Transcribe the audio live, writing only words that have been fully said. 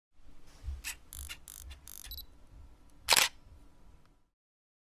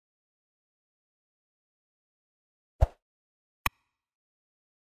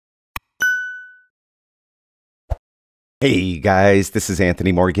Hey guys, this is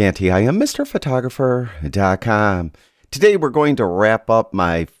Anthony Morganti. I am MrPhotographer.com. Today we're going to wrap up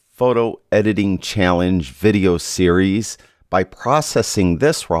my photo editing challenge video series by processing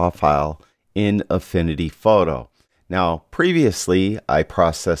this raw file in Affinity Photo. Now, previously I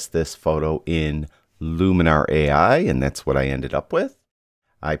processed this photo in Luminar AI, and that's what I ended up with.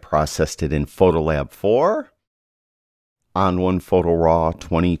 I processed it in Photolab 4, On1 Photo Raw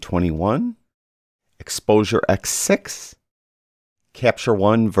 2021, Exposure X6, Capture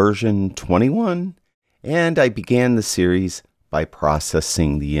One version 21, and I began the series by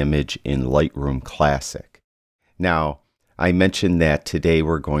processing the image in Lightroom Classic. Now, I mentioned that today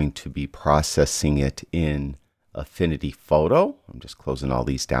we're going to be processing it in Affinity Photo. I'm just closing all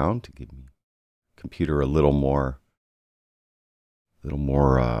these down to give my computer a little more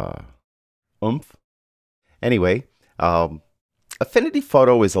oomph. Anyway, Affinity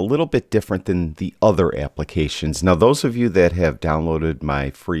Photo is a little bit different than the other applications. Now, those of you that have downloaded my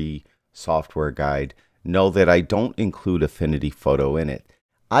free software guide know that I don't include Affinity Photo in it.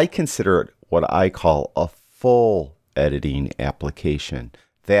 I consider it what I call a full editing application.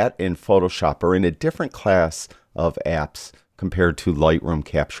 That and Photoshop are in a different class of apps compared to Lightroom,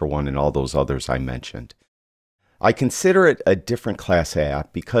 Capture One, and all those others I mentioned. I consider it a different class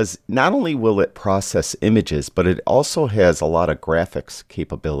app because not only will it process images, but it also has a lot of graphics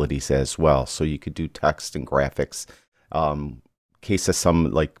capabilities as well. So you could do text and graphics. Case of some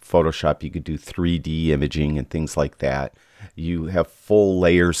like Photoshop, you could do 3D imaging and things like that. You have full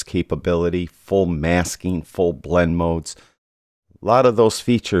layers capability, full masking, full blend modes. A lot of those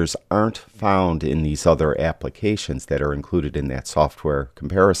features aren't found in these other applications that are included in that software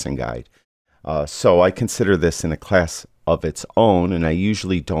comparison guide. So I consider this in a class of its own, and I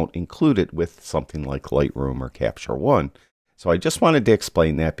usually don't include it with something like Lightroom or Capture One. So I just wanted to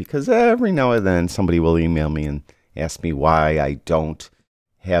explain that because every now and then somebody will email me and ask me why I don't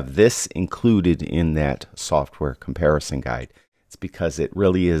have this included in that software comparison guide. It's because it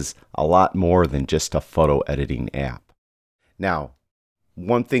really is a lot more than just a photo editing app. Now,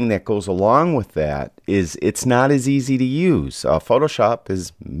 one thing that goes along with that is it's not as easy to use. Photoshop,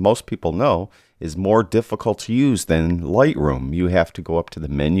 as most people know, is more difficult to use than Lightroom. You have to go up to the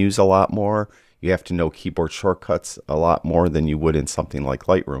menus a lot more. You have to know keyboard shortcuts a lot more than you would in something like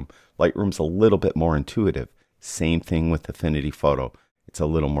Lightroom. Lightroom's a little bit more intuitive. Same thing with Affinity Photo. It's a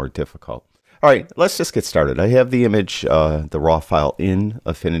little more difficult. All right, let's just get started. I have the image, the raw file in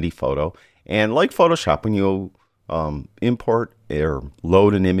Affinity Photo. And like Photoshop, when you import or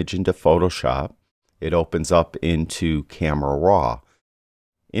load an image into Photoshop, it opens up into Camera Raw.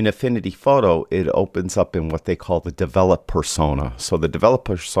 In Affinity Photo, it opens up in what they call the Develop Persona. So the Develop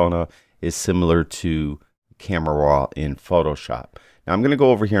Persona is similar to Camera Raw in Photoshop. Now I'm going to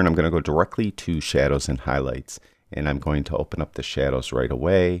go over here and I'm going to go directly to Shadows and Highlights. And I'm going to open up the shadows right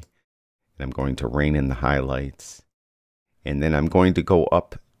away. And I'm going to rein in the highlights. And then I'm going to go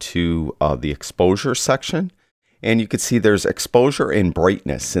up to the exposure section. And you can see there's exposure and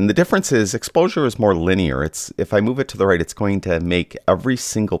brightness. And the difference is exposure is more linear. If I move it to the right, it's going to make every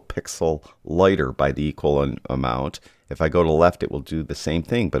single pixel lighter by the equal amount. If I go to the left, it will do the same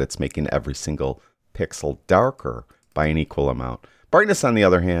thing, but it's making every single pixel darker by an equal amount. Brightness, on the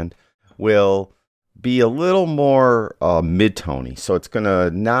other hand, will be a little more mid-tony. So it's going to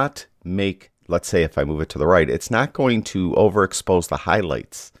not make, let's say if I move it to the right, it's not going to overexpose the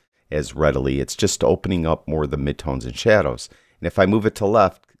highlights as readily. It's just opening up more of the midtones and shadows. And if I move it to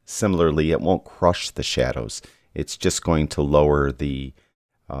left, similarly, it won't crush the shadows. It's just going to lower the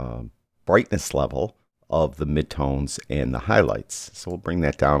brightness level of the midtones and the highlights. So we'll bring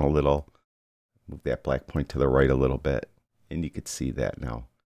that down a little, move that black point to the right a little bit, and you can see that now.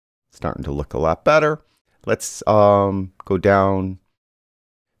 It's starting to look a lot better. Let's go down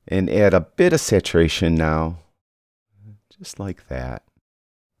and add a bit of saturation now, just like that.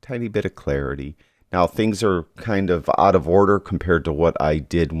 Tiny bit of clarity. Now things are kind of out of order compared to what I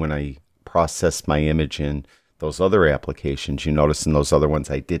did when I processed my image in those other applications. You notice in those other ones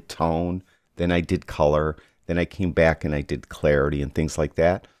I did tone, then I did color, then I came back and I did clarity and things like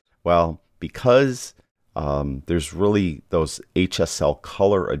that. Well, because there's really those HSL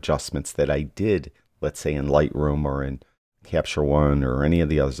color adjustments that I did, let's say in Lightroom or in Capture One or any of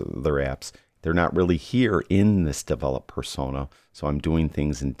the other apps, they're not really here in this Develop Persona. So I'm doing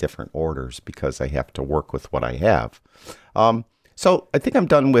things in different orders because I have to work with what I have. So I think I'm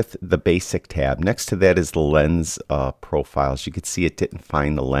done with the basic tab. Next to that is the lens profiles. You can see it didn't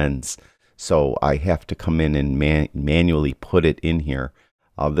find the lens. So I have to come in and manually put it in here.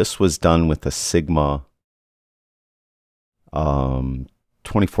 This was done with a Sigma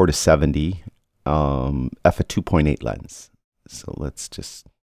 24 to 70 f/2.8 lens. So let's just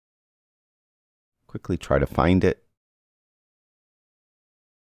quickly try to find it.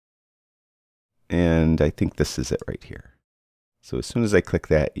 And I think this is it right here. So as soon as I click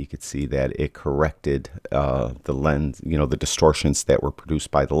that, you can see that it corrected the lens, the distortions that were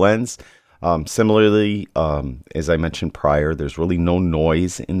produced by the lens. Similarly, as I mentioned prior, there's really no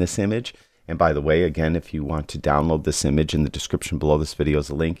noise in this image. And by the way, again, if you want to download this image, in the description below this video is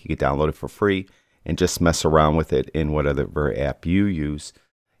a link. You can download it for free and just mess around with it in whatever app you use.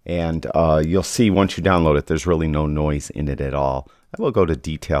 And you'll see once you download it, there's really no noise in it at all. I will go to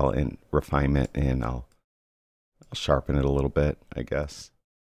detail and refinement, and I'll sharpen it a little bit, I guess.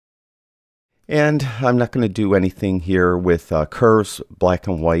 And I'm not going to do anything here with curves, black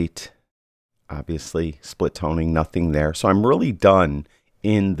and white, obviously, split toning, nothing there. So I'm really done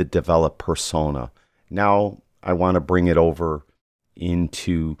in the develop persona. Now I want to bring it over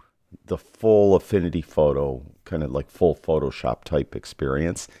into the full Affinity Photo, kind of like full Photoshop type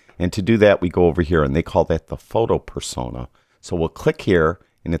experience. And to do that, we go over here, and they call that the photo persona. So we'll click here,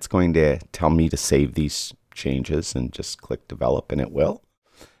 and it's going to tell me to save these changes, and just click develop, and it will.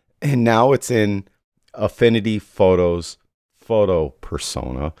 And now it's in Affinity Photo's photo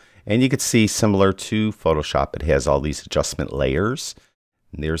persona. And you can see, similar to Photoshop, it has all these adjustment layers.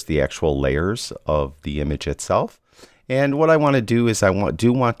 And there's the actual layers of the image itself. And what I want to do is I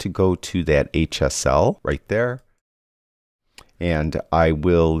do want to go to that HSL right there. And I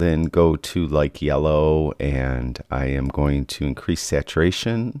will then go to like yellow, and I am going to increase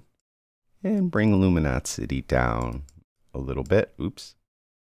saturation and bring luminosity down a little bit. Oops.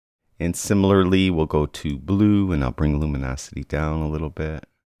 And similarly, we'll go to blue, and I'll bring luminosity down a little bit.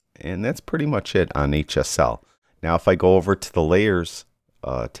 And that's pretty much it on HSL. Now, if I go over to the layers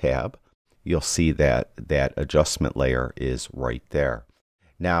tab, you'll see that that adjustment layer is right there.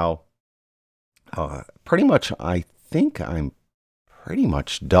 Now, pretty much, I think I'm pretty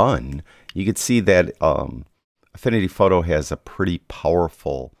much done. You can see that Affinity Photo has a pretty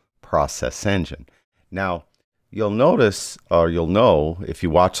powerful process engine. Now, you'll notice, or you'll know if you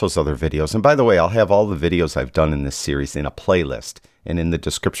watch those other videos, and by the way, I'll have all the videos I've done in this series in a playlist, and in the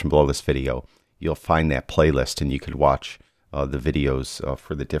description below this video, you'll find that playlist, and you could watch the videos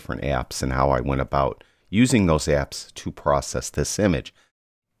for the different apps and how I went about using those apps to process this image.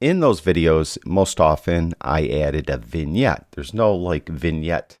 In those videos, most often I added a vignette. There's no like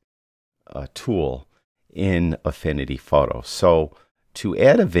vignette tool in Affinity Photo. So to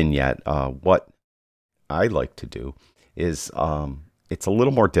add a vignette, what I like to do is, it's a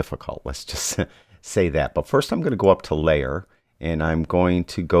little more difficult. Let's just say that. But first I'm going to go up to layer, and I'm going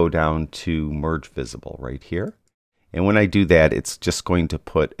to go down to merge visible right here. And when I do that, it's just going to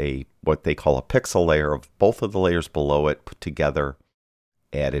put what they call a pixel layer of both of the layers below it put together,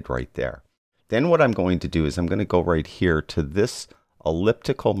 added right there. Then what I'm going to do is I'm going to go right here to this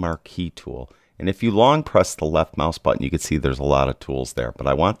elliptical marquee tool. And if you long press the left mouse button, you can see there's a lot of tools there, but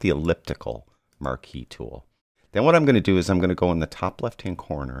I want the elliptical marquee tool. Then what I'm going to do is I'm going to go in the top left hand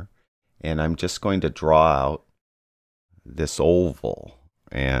corner, and I'm just going to draw out this oval,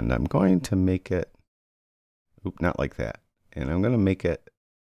 and I'm going to make it, not like that, and I'm going to make it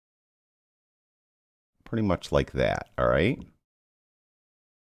pretty much like that. All right,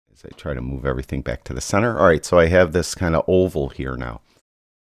 as I try to move everything back to the center. All right, so I have this kind of oval here now.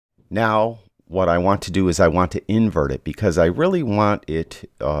 Now what I want to do is I want to invert it, because I really want it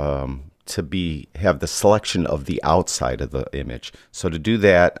to have the selection of the outside of the image. So to do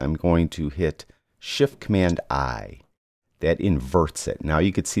that, I'm going to hit Shift-Command-I. That inverts it. Now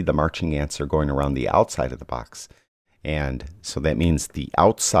you can see the marching ants are going around the outside of the box. And so that means the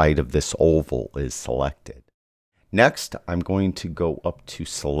outside of this oval is selected. Next, I'm going to go up to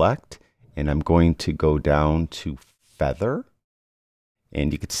Select, and I'm going to go down to Feather.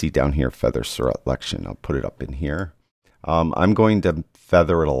 And you can see down here, Feather Selection. I'll put it up in here. I'm going to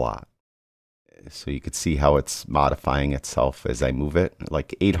feather it a lot. So you can see how it's modifying itself as I move it,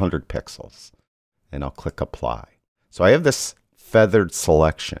 like 800 pixels. And I'll click Apply. So I have this feathered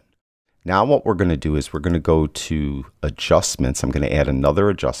selection. Now what we're going to do is we're going to go to Adjustments. I'm going to add another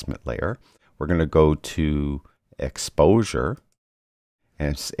adjustment layer. We're going to go to Exposure,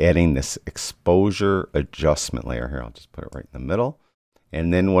 and it's adding this Exposure Adjustment layer here. I'll just put it right in the middle.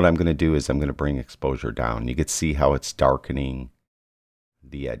 And then what I'm going to do is I'm going to bring exposure down. You can see how it's darkening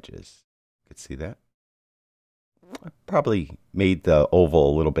the edges. You can see that. I probably made the oval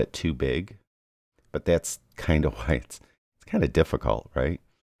a little bit too big, but that's kind of why it's kind of difficult, right?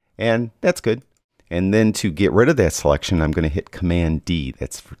 And that's good. And then to get rid of that selection, I'm going to hit Command D.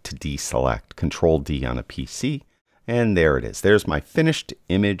 That's to deselect. Control D on a PC. And there it is. There's my finished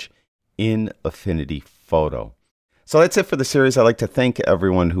image in Affinity Photo. So that's it for the series. I'd like to thank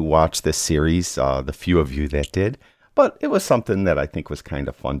everyone who watched this series, the few of you that did, but it was something that I think was kind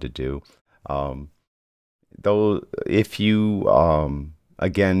of fun to do. Though if you,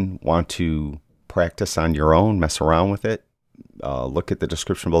 again, want to practice on your own, mess around with it, look at the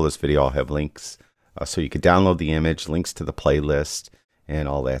description below this video. I'll have links so you can download the image, links to the playlist, and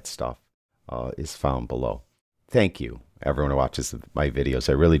all that stuff is found below. Thank you, everyone who watches my videos.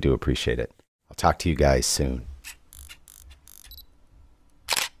 I really do appreciate it. I'll talk to you guys soon.